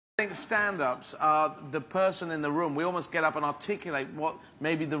I think stand-ups are the person in the room. We almost get up and articulate what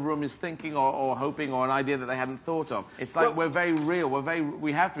maybe the room is thinking or hoping, or an idea that they hadn't thought of. It's like we're very real.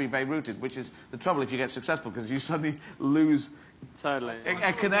 We have to be very rooted, which is the trouble if you get successful, because you suddenly lose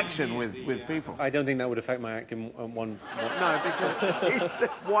a connection with people. I don't think that would affect my act in one. No, because he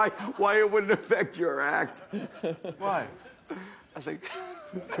said why it wouldn't affect your act. Why? I said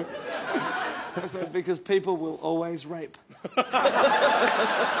because people will always rape. I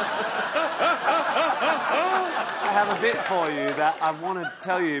have a bit for you that I want to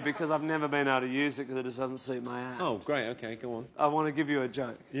tell you because I've never been able to use it because it just doesn't suit my act. Oh, great. Okay, go on. I want to give you a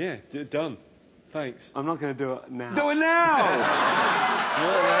joke. Yeah, done. Thanks. I'm not going to do it now. Do it now!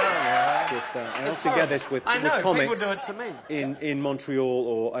 I often get this with comics. People do it to me. In Montreal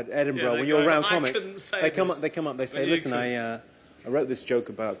or at Edinburgh, when you're around comics, they come up, they say, listen, I wrote this joke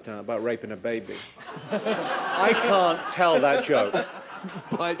about raping a baby. I can't tell that joke,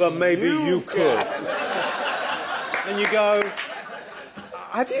 but maybe you could. And you go,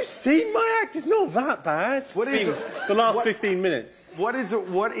 have you seen my act? It's not that bad. What is the last 15 minutes? What is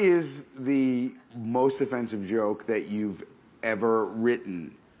the most offensive joke that you've ever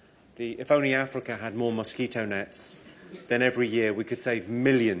written? If only Africa had more mosquito nets, then every year we could save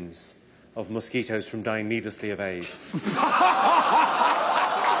millions of mosquitoes from dying needlessly of AIDS. Wow.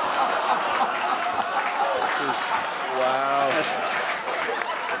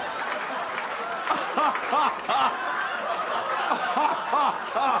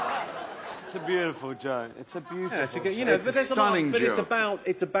 It's a beautiful joke. It's a beautiful joke. You know, it's a stunning joke.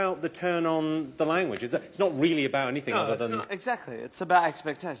 It's about the turn on the language. It's not really about anything other than... Not, exactly. It's about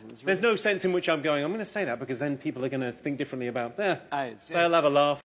expectations. There's no sense in which I'm going to say that, because then people are going to think differently about AIDS. They'll have a laugh.